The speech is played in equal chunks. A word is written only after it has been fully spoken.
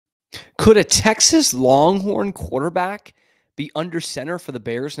Could a Texas Longhorn quarterback be under center for the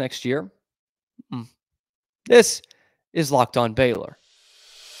Bears next year? This is Locked On Baylor.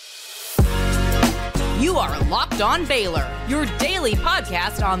 You are Locked On Baylor, your daily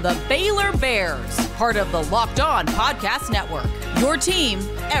podcast on the Baylor Bears, part of the Locked On Podcast Network, your team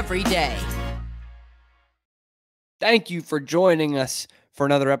every day. Thank you for joining us for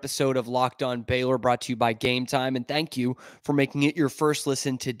another episode of Locked On Baylor, brought to you by Gametime, and thank you for making it your first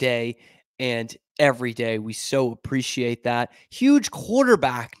listen today and every day. We so appreciate that. Huge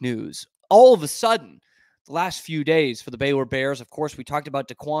quarterback news all of a sudden the last few days for the Baylor Bears. Of course, we talked about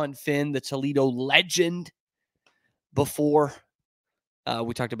Daquan Finn, the Toledo legend, before.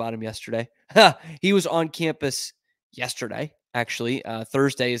 We talked about him yesterday. He was on campus yesterday. Actually,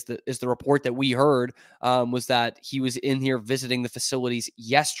 Thursday is the report that we heard, was that he was in here visiting the facilities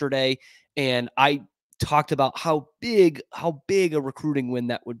yesterday, and I talked about how big a recruiting win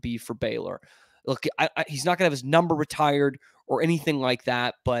that would be for Baylor. Look, he's not going to have his number retired or anything like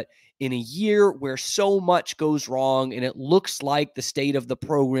that, but in a year where so much goes wrong and it looks like the state of the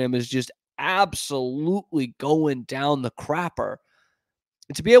program is just absolutely going down the crapper,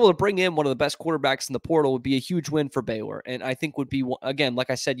 and to be able to bring in one of the best quarterbacks in the portal would be a huge win for Baylor. And I think would be, again, like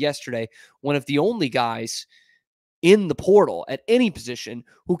I said yesterday, one of the only guys in the portal at any position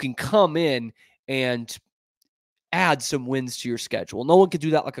who can come in and add some wins to your schedule. No one can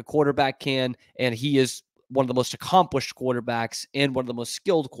do that like a quarterback can, and he is one of the most accomplished quarterbacks and one of the most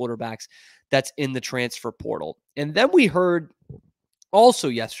skilled quarterbacks that's in the transfer portal. And then we heard also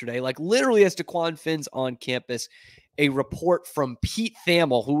yesterday, like literally as Daquan Finn's on campus, a report from Pete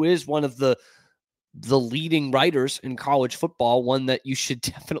Thamel, who is one of the leading writers in college football, one that you should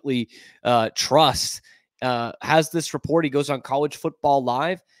definitely trust, has this report. He goes on College Football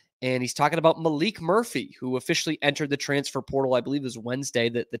Live, and he's talking about Maalik Murphy, who officially entered the transfer portal, I believe it was Wednesday,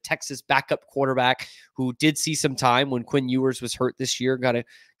 the Texas backup quarterback who did see some time when Quinn Ewers was hurt this year, got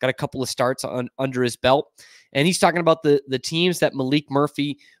a couple of starts under his belt. And he's talking about the teams that Maalik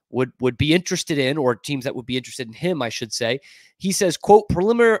Murphy would be interested in, or teams that would be interested in him, I should say. He says, quote,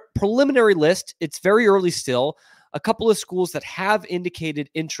 preliminary list, it's very early still. A couple of schools that have indicated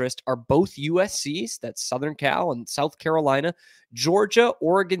interest are both USCs, that's Southern Cal and South Carolina, Georgia,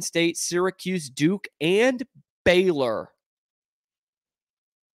 Oregon State, Syracuse, Duke, and Baylor.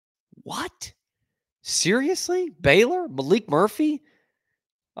 What? Seriously? Baylor? Maalik Murphy?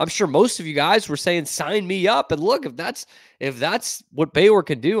 I'm sure most of you guys were saying, sign me up. And look, if that's what Baylor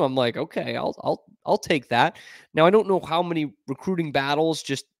can do, I'm like, okay, I'll take that. Now, I don't know how many recruiting battles,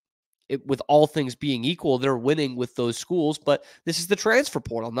 with all things being equal, they're winning with those schools, but this is the transfer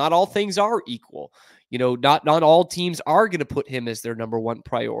portal. Not all things are equal. You know, not all teams are going to put him as their number one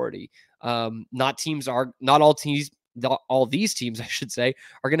priority. Not all these teams, I should say,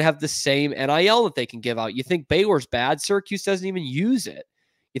 are going to have the same NIL that they can give out. You think Baylor's bad? Syracuse doesn't even use it.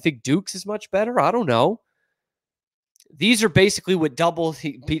 You think Duke's is much better? I don't know. These are basically what doubles.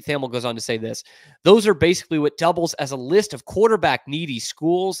 Pete Thamel goes on to say this. Those are basically what doubles as a list of quarterback needy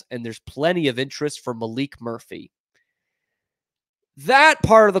schools, and there's plenty of interest for Maalik Murphy. That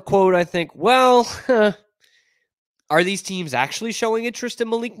part of the quote, I think, well, are these teams actually showing interest in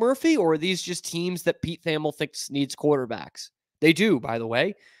Maalik Murphy, or are these just teams that Pete Thamel thinks needs quarterbacks? They do, by the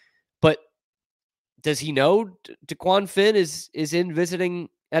way. But does he know Daquan Finn is in visiting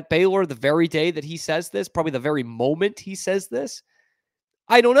at Baylor the very day that he says this, probably the very moment he says this?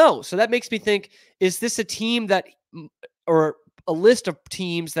 I don't know. So that makes me think, is this a team that, or a list of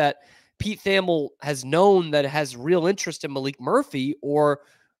teams that Pete Thamel has known that has real interest in Maalik Murphy, or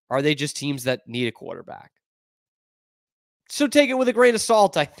are they just teams that need a quarterback? So take it with a grain of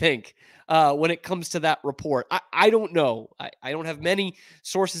salt, I think, when it comes to that report. I don't know. I don't have many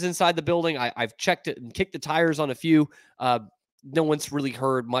sources inside the building. I've checked it and kicked the tires on a few. No one's really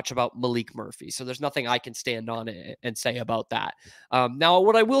heard much about Maalik Murphy, so there's nothing I can stand on and say about that. Now,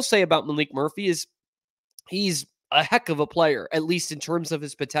 what I will say about Maalik Murphy is he's a heck of a player, at least in terms of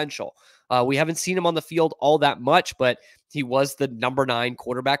his potential. We haven't seen him on the field all that much, but he was the number 9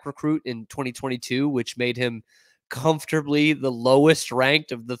 quarterback recruit in 2022, which made him comfortably the lowest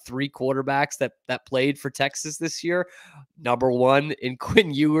ranked of the 3 quarterbacks that played for Texas this year. Number 1 in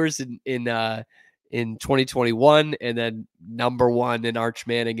Quinn Ewers in 2021, and then number 1 in Arch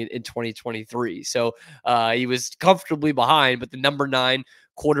Manning in 2023. So he was comfortably behind, but the number 9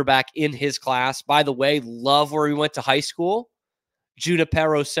 quarterback in his class. By the way, love where he went to high school,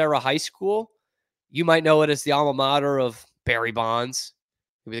 Junipero Serra High School. You might know it as the alma mater of Barry Bonds,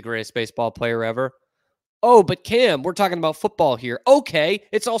 maybe the greatest baseball player ever. Oh, but Cam, we're talking about football here. Okay,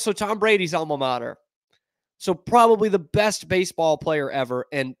 it's also Tom Brady's alma mater. So probably the best baseball player ever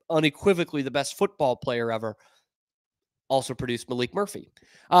and unequivocally the best football player ever also produced Maalik Murphy.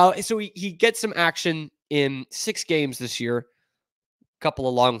 So he gets some action in 6 games this year. Couple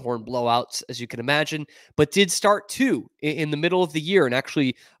of Longhorn blowouts, as you can imagine, but did start 2 in the middle of the year, and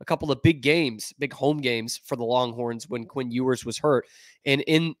actually a couple of big games, big home games for the Longhorns when Quinn Ewers was hurt. And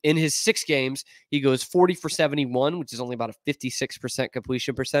in his 6 games, he goes 40 for 71, which is only about a 56%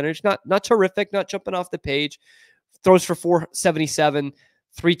 completion percentage. Not terrific, not jumping off the page. Throws for 477,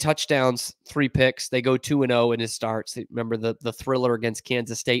 3 touchdowns, 3 picks. They go 2-0 in his starts. Remember the thriller against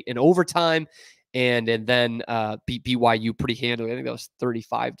Kansas State in overtime. And then beat BYU pretty handily. I think that was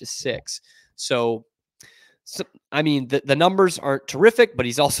 35-6. So I mean, the numbers aren't terrific, but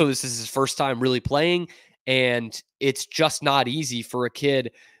this is his first time really playing, and it's just not easy for a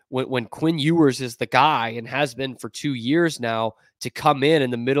kid when Quinn Ewers is the guy and has been for 2 years now to come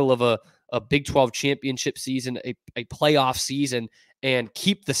in the middle of a Big 12 championship season, a playoff season, and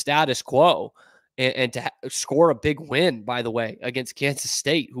keep the status quo. And to score a big win, by the way, against Kansas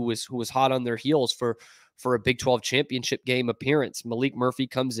State, who was hot on their heels for a Big 12 championship game appearance. Maalik Murphy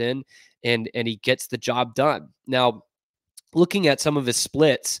comes in and he gets the job done. Now, looking at some of his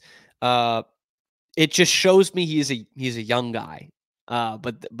splits, it just shows me he's a young guy.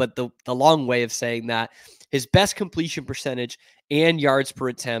 But the long way of saying that, his best completion percentage and yards per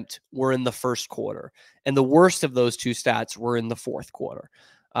attempt were in the first quarter, and the worst of those 2 stats were in the fourth quarter.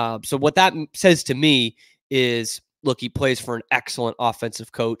 So what that says to me is, look, he plays for an excellent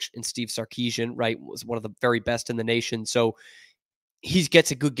offensive coach in Steve Sarkisian, right? Was one of the very best in the nation. So he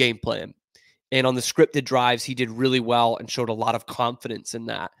gets a good game plan. And on the scripted drives, he did really well and showed a lot of confidence in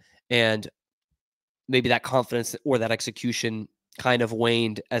that. And maybe that confidence or that execution kind of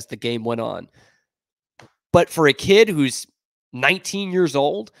waned as the game went on. But for a kid who's 19 years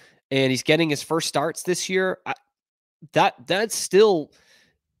old and he's getting his first starts this year, that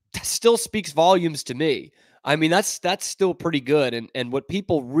still speaks volumes to me. I mean, that's still pretty good. And what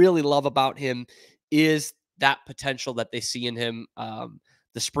people really love about him is that potential that they see in him.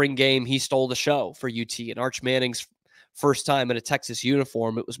 The spring game, he stole the show for UT. And Arch Manning's first time in a Texas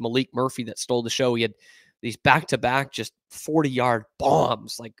uniform, it was Maalik Murphy that stole the show. He had these back-to-back just 40-yard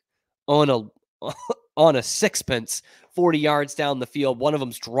bombs, like on a sixpence, 40 yards down the field. One of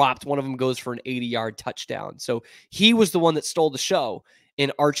them's dropped. One of them goes for an 80-yard touchdown. So he was the one that stole the show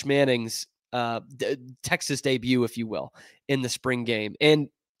in Arch Manning's Texas debut, if you will, in the spring game. And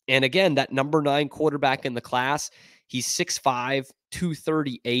again, that number 9 quarterback in the class, he's 6'5",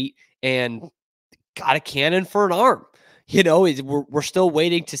 238, and got a cannon for an arm. You know, we're still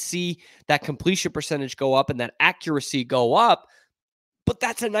waiting to see that completion percentage go up and that accuracy go up. But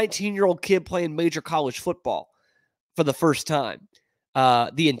that's a 19-year-old kid playing major college football for the first time.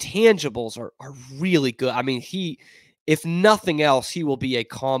 The intangibles are really good. I mean, if nothing else, he will be a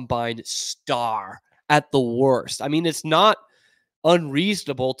combine star at the worst. I mean, it's not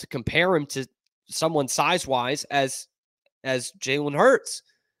unreasonable to compare him to someone size-wise as Jalen Hurts.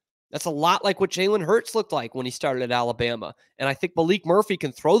 That's a lot like what Jalen Hurts looked like when he started at Alabama. And I think Maalik Murphy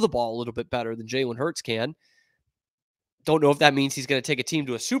can throw the ball a little bit better than Jalen Hurts can. Don't know if that means he's going to take a team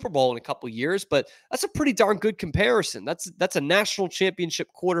to a Super Bowl in a couple of years, but that's a pretty darn good comparison. That's a national championship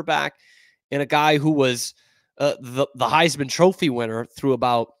quarterback and a guy who was the Heisman Trophy winner through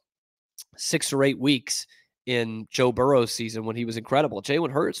about 6 or 8 weeks in Joe Burrow's season when he was incredible.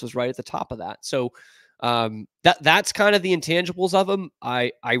 Jalen Hurts was right at the top of that. So that's kind of the intangibles of him.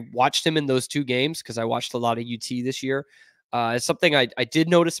 I watched him in those 2 games because I watched a lot of UT this year. Something I did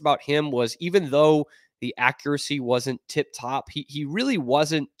notice about him was, even though the accuracy wasn't tip top, he really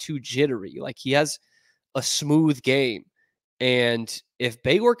wasn't too jittery. Like, he has a smooth game. And if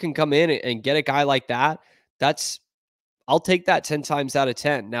Baylor can come in and get a guy like that, I'll take that 10 times out of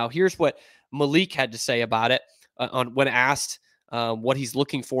 10. Now, here's what Maalik had to say about it when asked what he's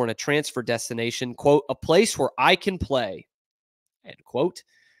looking for in a transfer destination. Quote, "A place where I can play," end quote,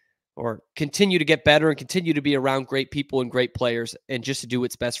 or continue to get better and continue to be around great people and great players and just to do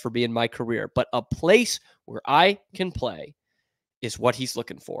what's best for me in my career. But a place where I can play is what he's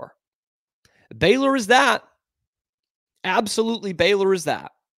looking for. Baylor is that. Absolutely, Baylor is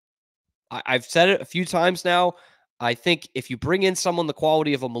that. I've said it a few times now. I think if you bring in someone the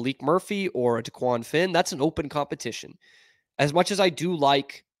quality of a Maalik Murphy or a DeQuan Finn, that's an open competition. As much as I do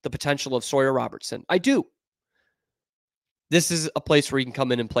like the potential of Sawyer Robertson, I do. This is a place where he can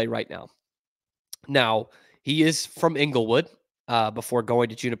come in and play right now. Now, he is from Inglewood before going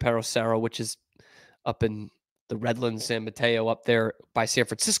to Junipero Serra, which is up in the Redlands, San Mateo up there by San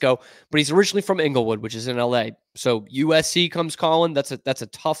Francisco, but he's originally from Inglewood, which is in LA. So USC comes calling. That's a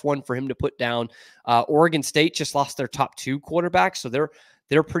tough one for him to put down. Oregon State just lost their top 2 quarterbacks, so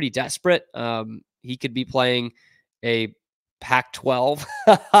they're pretty desperate. He could be playing a Pac-12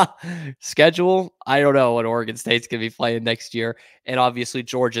 schedule. I don't know what Oregon State's going to be playing next year. And obviously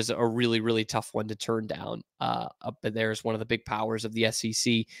Georgia's a really, really tough one to turn down. Up there is one of the big powers of the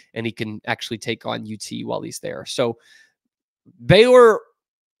SEC, and he can actually take on UT while he's there. So Baylor,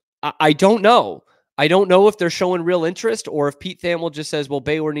 I don't know. I don't know if they're showing real interest or if Pete Thamel just says, well,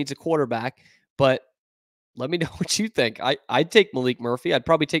 Baylor needs a quarterback, but let me know what you think. I'd take Maalik Murphy. I'd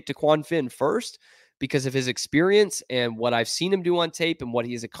probably take Taquan Finn first because of his experience and what I've seen him do on tape and what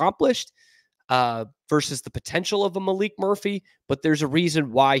he has accomplished versus the potential of a Maalik Murphy. But there's a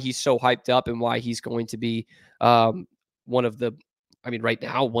reason why he's so hyped up and why he's going to be one of the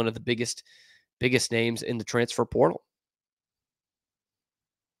biggest names in the transfer portal.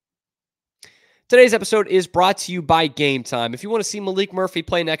 Today's episode is brought to you by Gametime. If you want to see Maalik Murphy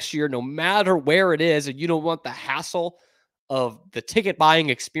play next year, no matter where it is, and you don't want the hassle of the ticket buying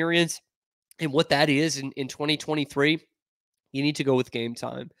experience and what that is in 2023, you need to go with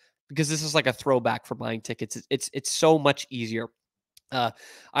Gametime because this is like a throwback for buying tickets. It's so much easier.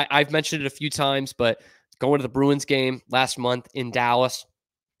 I've mentioned it a few times, but going to the Bruins game last month in Dallas,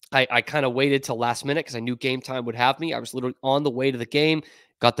 I kind of waited till last minute because I knew Gametime would have me. I was literally on the way to the game,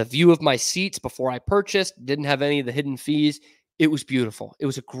 got the view of my seats before I purchased, didn't have any of the hidden fees. It was beautiful. It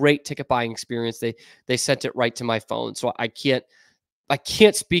was a great ticket buying experience. They sent it right to my phone. So I can't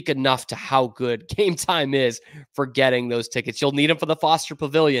speak enough to how good Gametime is for getting those tickets. You'll need them for the Foster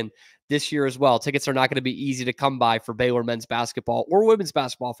Pavilion this year as well. Tickets are not going to be easy to come by for Baylor men's basketball or women's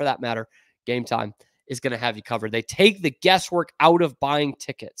basketball for that matter. Gametime is going to have you covered. They take the guesswork out of buying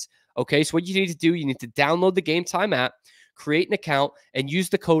tickets. Okay, so what you need to do, you need to download the Gametime app, create an account, and use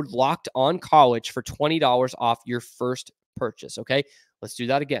the code LOCKEDONCollege for $20 off your first purchase. Okay, let's do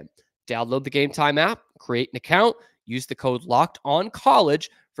that again. Download the Gametime app, create an account, use the code LOCKEDONCollege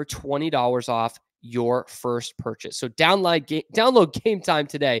for $20 off your first purchase. So download Gametime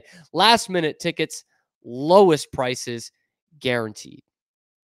today. Last minute tickets, lowest prices guaranteed.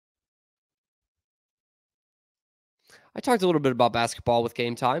 I talked a little bit about basketball with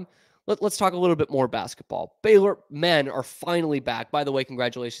Gametime. Let's talk a little bit more basketball. Baylor men are finally back. By the way,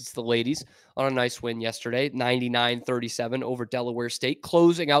 congratulations to the ladies on a nice win yesterday, 99-37 over Delaware State,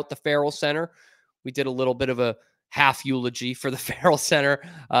 closing out the Farrell Center. We did a little bit of a half eulogy for the Farrell Center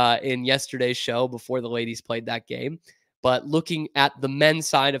in yesterday's show before the ladies played that game. But looking at the men's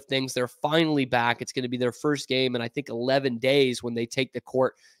side of things, they're finally back. It's going to be their first game in, I think, 11 days when they take the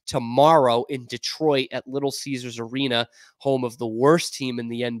court tomorrow in Detroit at Little Caesars Arena, home of the worst team in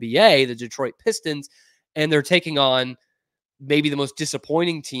the NBA, the Detroit Pistons. And they're taking on maybe the most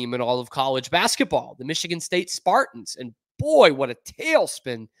disappointing team in all of college basketball, the Michigan State Spartans. And boy, what a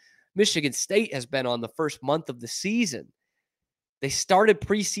tailspin Michigan State has been on the first month of the season. They started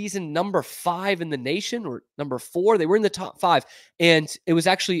preseason number 5 in the nation, or number 4. They were in the top 5. And it was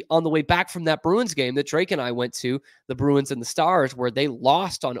actually on the way back from that Bruins game that Drake and I went to, the Bruins and the Stars, where they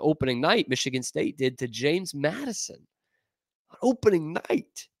lost on opening night. Michigan State did to James Madison on opening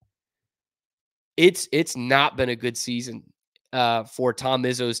night. It's not been a good season for Tom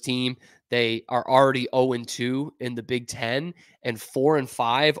Izzo's team. They are already 0-2 in the Big Ten and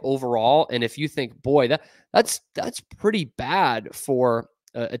 4-5 overall. And if you think, boy, that's pretty bad for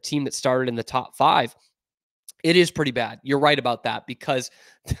a team that started in the top 5, it is pretty bad. You're right about that because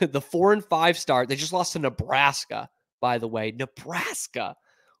the 4-5 start, they just lost to Nebraska, by the way. Nebraska,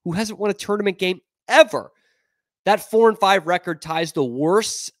 who hasn't won a tournament game ever. That 4-5 record ties the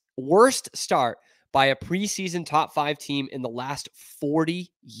worst start by a preseason top 5 team in the last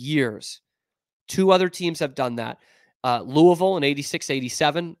 40 years. 2 other teams have done that. Louisville in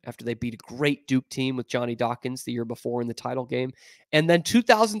 86-87 after they beat a great Duke team with Johnny Dawkins the year before in the title game. And then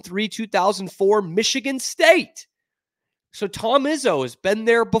 2003-2004, Michigan State. So Tom Izzo has been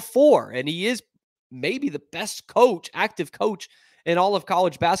there before, and he is maybe the best coach, active coach in all of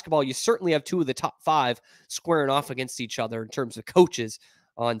college basketball. You certainly have 2 of the top 5 squaring off against each other in terms of coaches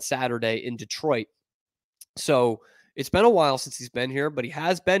on Saturday in Detroit. So it's been a while since he's been here, but he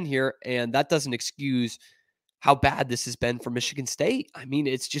has been here, and that doesn't excuse how bad this has been for Michigan State. I mean,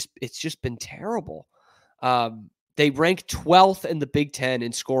 it's just been terrible. They rank 12th in the Big Ten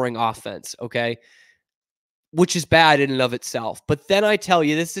in scoring offense, okay, which is bad in and of itself. But then I tell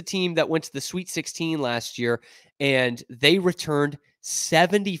you, this is a team that went to the Sweet 16 last year, and they returned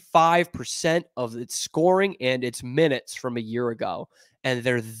 75% of its scoring and its minutes from a year ago. and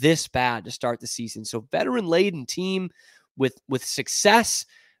they're this bad to start the season. So veteran-laden team with success,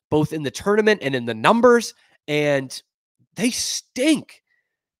 both in the tournament and in the numbers, and they stink.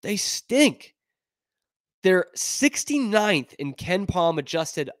 They stink. They're 69th in Ken Palm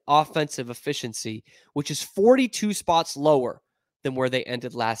adjusted offensive efficiency, which is 42 spots lower than where they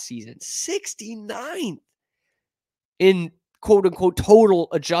ended last season. 69th in quote-unquote total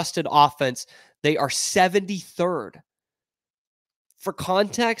adjusted offense. They are 73rd. For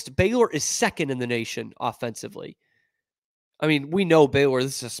context, Baylor is second in the nation offensively. I mean, we know Baylor,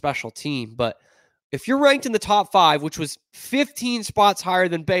 this is a special team, but if you're ranked in the top 5, which was 15 spots higher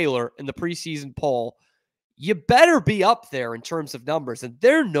than Baylor in the preseason poll, you better be up there in terms of numbers, and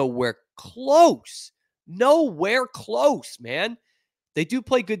they're nowhere close. Nowhere close, man. They do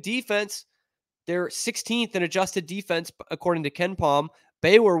play good defense. They're 16th in adjusted defense, according to Ken Palm.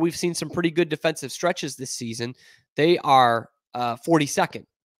 Baylor, we've seen some pretty good defensive stretches this season. They are 42nd,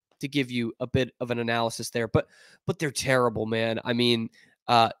 to give you a bit of an analysis there. But they're terrible, man. I mean,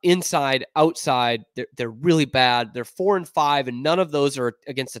 inside, outside, they're really bad. They're 4-5, and none of those are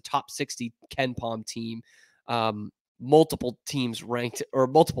against a top 60 Ken Palm team. Multiple teams ranked, or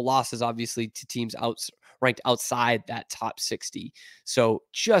multiple losses, obviously, to teams ranked outside that top 60. So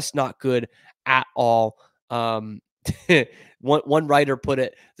just not good at all. One writer put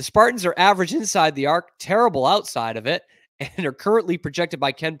it, the Spartans are average inside the arc, terrible outside of it, and are currently projected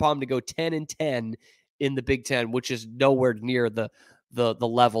by Ken Palm to go 10-10 in the Big Ten, which is nowhere near the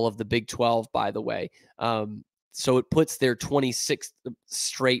level of the Big 12, by the way. So it puts their 26th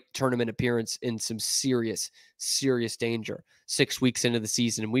straight tournament appearance in some serious danger 6 weeks into the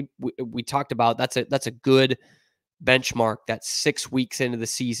season. And we talked about that's a good benchmark. That's 6 weeks into the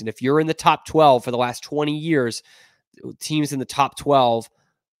season. If you're in the top 12 for the last 20 years, teams in the top 12,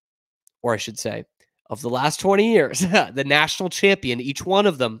 or I should say, of the last 20 years, the national champion, each one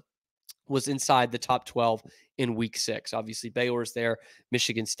of them was inside the top 12 in week 6. Obviously, Baylor's there.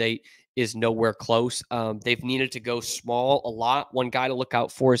 Michigan State is nowhere close. They've needed to go small a lot. One guy to look out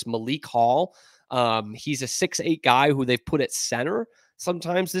for is Malik Hall. He's a 6'8" guy who they've put at center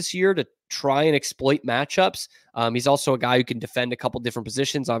sometimes this year to try and exploit matchups. He's also a guy who can defend a couple different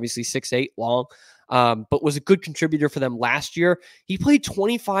positions, obviously 6'8", long, but was a good contributor for them last year. He played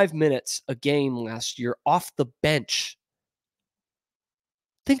 25 minutes a game last year off the bench.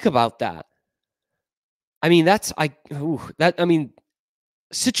 Think about that. I mean,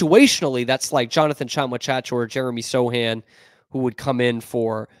 situationally, that's like Jonathan Chamwachach or Jeremy Sohan, who would come in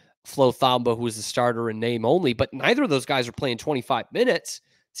for Flo Thamba, who is the starter in name only, but neither of those guys are playing 25 minutes.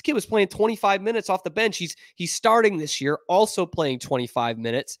 This kid was playing 25 minutes off the bench. He's starting this year, also playing 25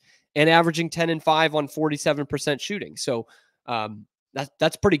 minutes and averaging 10-5 on 47% shooting. So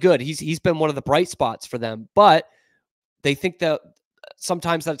that's pretty good. He's been one of the bright spots for them, but they think that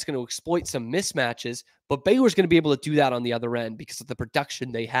sometimes that's going to exploit some mismatches, but Baylor's going to be able to do that on the other end because of the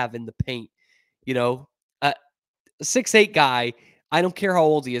production they have in the paint. You know, a 6'8" guy, I don't care how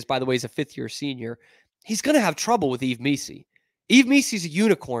old he is, by the way, he's a 5th-year senior. He's going to have trouble with Yves Missi. Yves Missi's a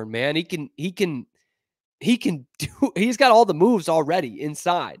unicorn, man. He's got all the moves already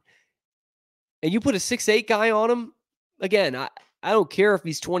inside. And you put a 6'8" guy on him, again, I don't care if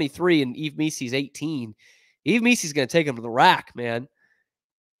he's 23 and Yves Missi's 18. Yves Missi's going to take him to the rack, man.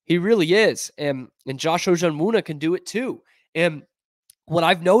 He really is. And Josh Ojanmuna can do it too. And what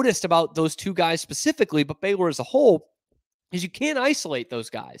I've noticed about those two guys specifically, but Baylor as a whole, is you can't isolate those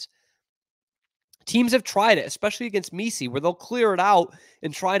guys. Teams have tried it, especially against Missi, where they'll clear it out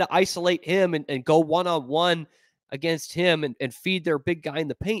and try to isolate him and go one-on-one against him and feed their big guy in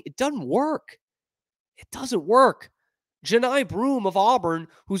the paint. It doesn't work. It doesn't work. Janai Broome of Auburn,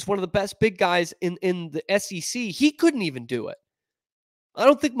 who's one of the best big guys in the SEC, he couldn't even do it. I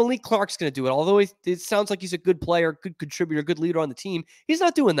don't think Malik Clark's going to do it, although it sounds like he's a good player, good contributor, good leader on the team. He's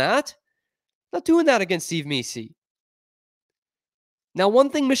not doing that. Not doing that against Yves Missi. Now, one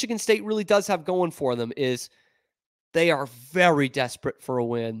thing Michigan State really does have going for them is they are very desperate for a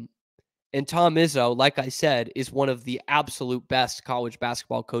win. And Tom Izzo, like I said, is one of the absolute best college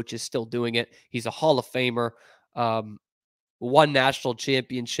basketball coaches still doing it. He's a Hall of Famer. One national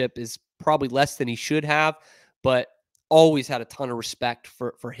championship is probably less than he should have, but always had a ton of respect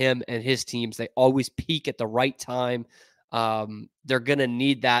for him and his teams. They always peak at the right time. They're going to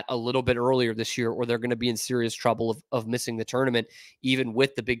need that a little bit earlier this year, or they're going to be in serious trouble of missing the tournament, even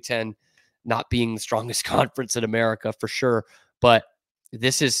with the Big Ten not being the strongest conference in America for sure. But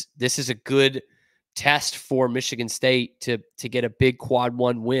this is a good test for Michigan State to get a big quad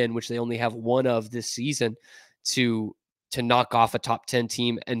one win, which they only have one of this season, to knock off a top 10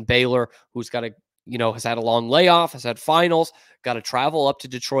 team. And Baylor, who's got has had a long layoff, has had finals, got to travel up to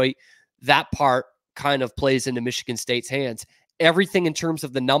Detroit. That part kind of plays into Michigan State's hands. Everything in terms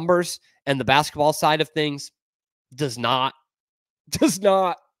of the numbers and the basketball side of things does not.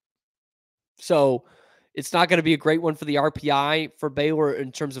 So it's not going to be a great one for the RPI for Baylor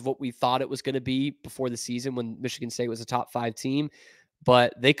in terms of what we thought it was going to be before the season when Michigan State was a top 5 team.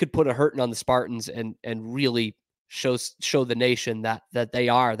 But they could put a hurting on the Spartans and really show the nation that they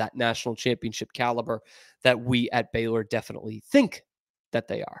are that national championship caliber that we at Baylor definitely think that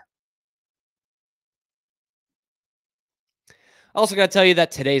they are. I also got to tell you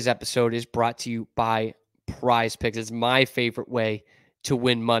that today's episode is brought to you by PrizePicks. It's my favorite way to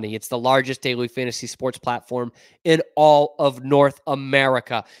win money. It's the largest daily fantasy sports platform in all of North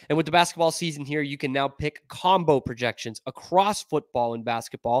America. And with the basketball season here, you can now pick combo projections across football and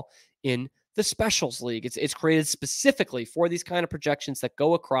basketball in the Specials League. It's created specifically for these kind of projections that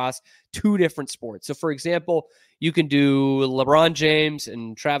go across 2 different sports. So, for example, you can do LeBron James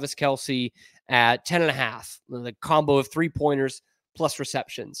and Travis Kelce at 10.5, the combo of 3-pointers plus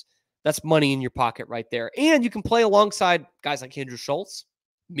receptions. That's money in your pocket right there. And you can play alongside guys like Andrew Schultz,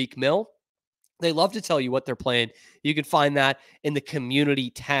 Meek Mill. They love to tell you what they're playing. You can find that in the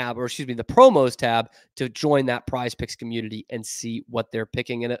community tab, or excuse me, the promos tab to join that PrizePicks community and see what they're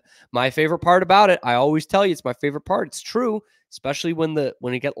picking in it. My favorite part about it, I always tell you it's my favorite part. It's true, especially when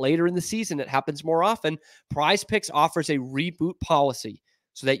you get later in the season, it happens more often. PrizePicks offers a reboot policy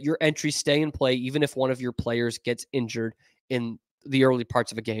so that your entries stay in play even if one of your players gets injured in the early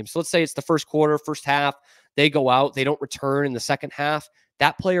parts of a game. So let's say it's the first quarter, first half, they go out, they don't return in the second half,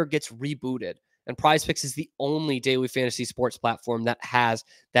 that player gets rebooted. And PrizePicks is the only daily fantasy sports platform that has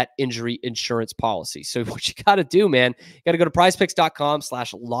that injury insurance policy. So what you got to do, man, you got to go to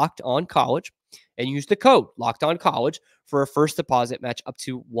prizepicks.com/lockedoncollege and use the code lockedoncollege for a first deposit match up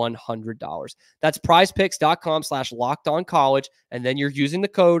to $100. That's prizepicks.com/lockedoncollege. And then you're using the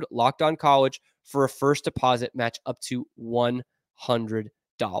code lockedoncollege for a first deposit match up to $100.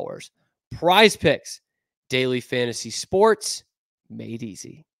 PrizePicks, daily fantasy sports made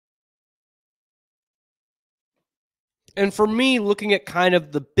easy. And for me, looking at kind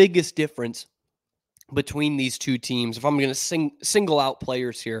of the biggest difference between these 2 teams, if I'm going to single out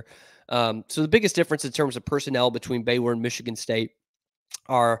players here, so the biggest difference in terms of personnel between Baylor and Michigan State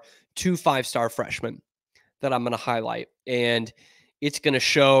are 2 5-star freshmen that I'm going to highlight. And it's going to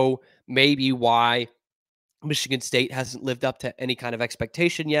show maybe why Michigan State hasn't lived up to any kind of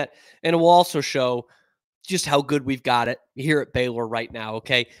expectation yet. And it will also show just how good we've got it here at Baylor right now,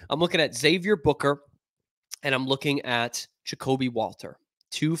 okay? I'm looking at Xavier Booker, and I'm looking at Jacoby Walter,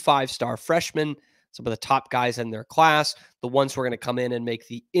 2 5-star freshmen, some of the top guys in their class, the ones who are going to come in and make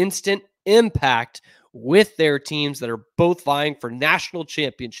the instant impact with their teams that are both vying for national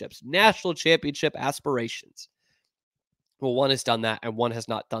championship aspirations. Well, one has done that, and one has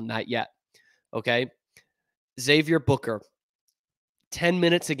not done that yet, okay? Xavier Booker, 10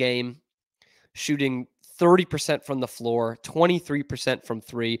 minutes a game, shooting 30% from the floor, 23% from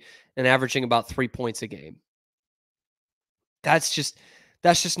 3, and averaging about 3 points a game. That's just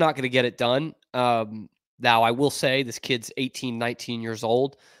not going to get it done. Now, I will say this kid's 18, 19 years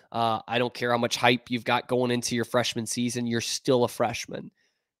old. I don't care how much hype you've got going into your freshman season. You're still a freshman.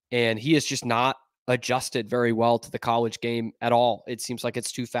 And he is just not adjusted very well to the college game at all. It seems like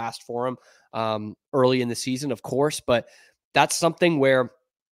it's too fast for him early in the season, of course. But that's something where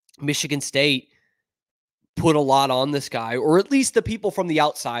Michigan State put a lot on this guy, or at least the people from the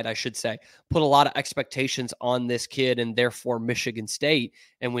outside, I should say, put a lot of expectations on this kid and therefore Michigan State.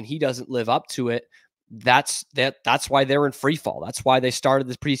 And when he doesn't live up to it, that's why they're in free fall. That's why they started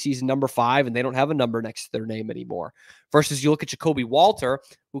this preseason number 5 and they don't have a number next to their name anymore. Versus you look at Jacoby Walter,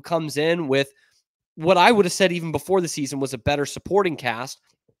 who comes in with what I would have said even before the season was a better supporting cast,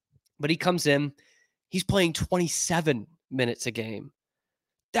 but he comes in, he's playing 27 minutes a game.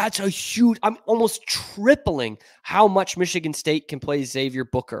 That's a huge, I'm almost tripling how much Michigan State can play Xavier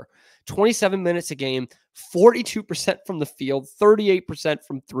Booker. 27 minutes a game, 42% from the field, 38%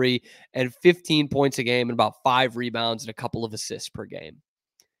 from 3, and 15 points a game, and about 5 rebounds and a couple of assists per game.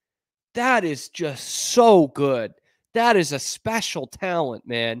 That is just so good. That is a special talent,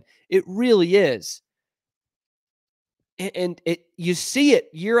 man. It really is. And you see it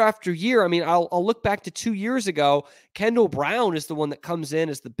year after year. I mean, I'll look back to 2 years ago. Kendall Brown is the one that comes in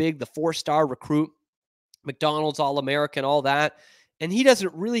as the 4-star recruit, McDonald's All-American, all that. And he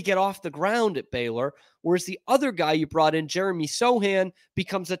doesn't really get off the ground at Baylor, whereas the other guy you brought in, Jeremy Sohan,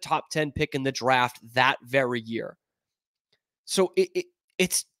 becomes a top 10 pick in the draft that very year. So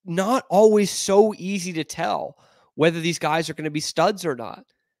it's not always so easy to tell whether these guys are going to be studs or not.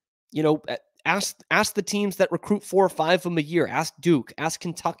 You know, Ask the teams that recruit 4 or 5 of them a year. Ask Duke. Ask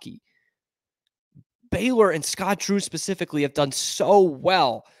Kentucky. Baylor and Scott Drew specifically have done so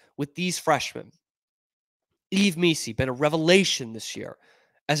well with these freshmen. Yves Missi, been a revelation this year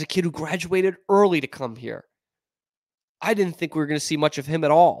as a kid who graduated early to come here. I didn't think we were going to see much of him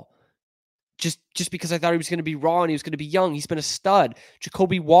at all. Just because I thought he was going to be raw and he was going to be young. He's been a stud.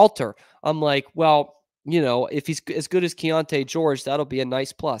 Jacoby Walter. I'm like, well, if he's as good as Keontae George, that'll be a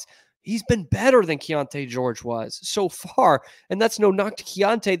nice plus. He's been better than Keontae George was so far. And that's no knock to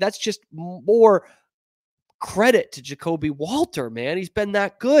Keontae. That's just more credit to Jacoby Walter, man. He's been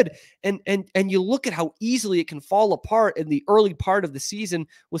that good. And you look at how easily it can fall apart in the early part of the season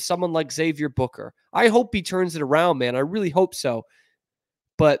with someone like Xavier Booker. I hope he turns it around, man. I really hope so.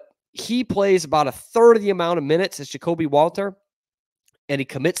 But he plays about a third of the amount of minutes as Jacoby Walter, and he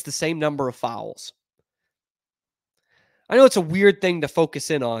commits the same number of fouls. I know it's a weird thing to focus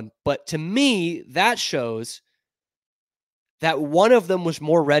in on, but to me, that shows that one of them was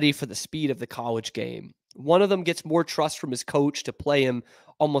more ready for the speed of the college game. One of them gets more trust from his coach to play him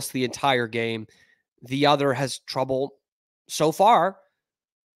almost the entire game. The other has trouble so far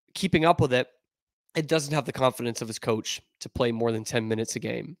keeping up with it. It doesn't have the confidence of his coach to play more than 10 minutes a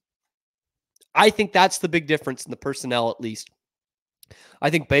game. I think that's the big difference in the personnel, at least. I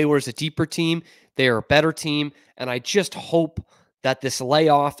think Baylor is a deeper team. They are a better team. And I just hope that this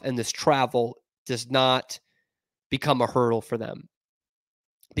layoff and this travel does not become a hurdle for them.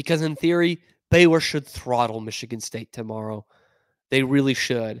 Because in theory, Baylor should throttle Michigan State tomorrow. They really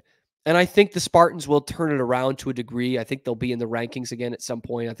should. And I think the Spartans will turn it around to a degree. I think they'll be in the rankings again at some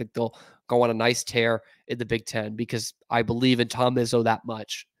point. I think they'll go on a nice tear in the Big Ten because I believe in Tom Izzo that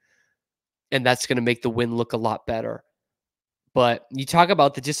much. And that's going to make the win look a lot better. But you talk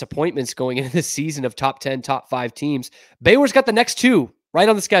about the disappointments going into this season of top 10, top 5 teams. Baylor's got the next 2 right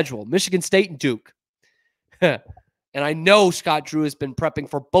on the schedule, Michigan State and Duke. And I know Scott Drew has been prepping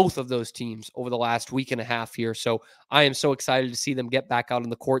for both of those teams over the last week and a half here. So I am so excited to see them get back out on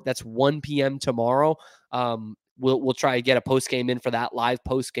the court. That's 1 p.m. tomorrow. We'll try to get a post game in for that live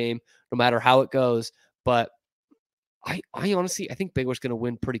post game, no matter how it goes. But I honestly, I think Baylor's going to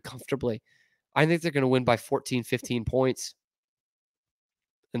win pretty comfortably. I think they're going to win by 14, 15 points.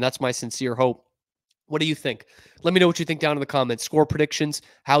 And that's my sincere hope. What do you think? Let me know what you think down in the comments. Score predictions,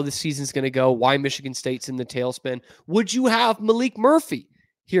 how the season's going to go, why Michigan State's in the tailspin. Would you have Maalik Murphy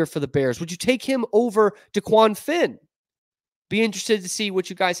here for the Bears? Would you take him over DeQuan Finn? Be interested to see what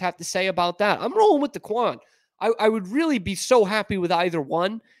you guys have to say about that. I'm rolling with DeQuan. I would really be so happy with either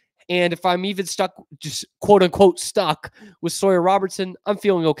one. And if I'm even stuck, just quote unquote stuck with Sawyer Robertson, I'm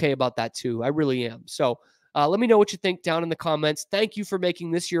feeling okay about that too. I really am. So let me know what you think down in the comments. Thank you for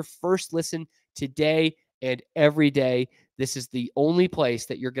making this your first listen today and every day. This is the only place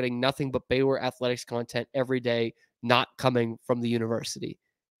that you're getting nothing but Baylor athletics content every day, not coming from the university.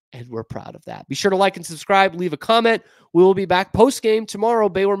 And we're proud of that. Be sure to like and subscribe, leave a comment. We will be back post-game tomorrow,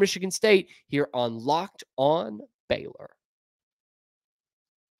 Baylor, Michigan State, here on Locked On Baylor.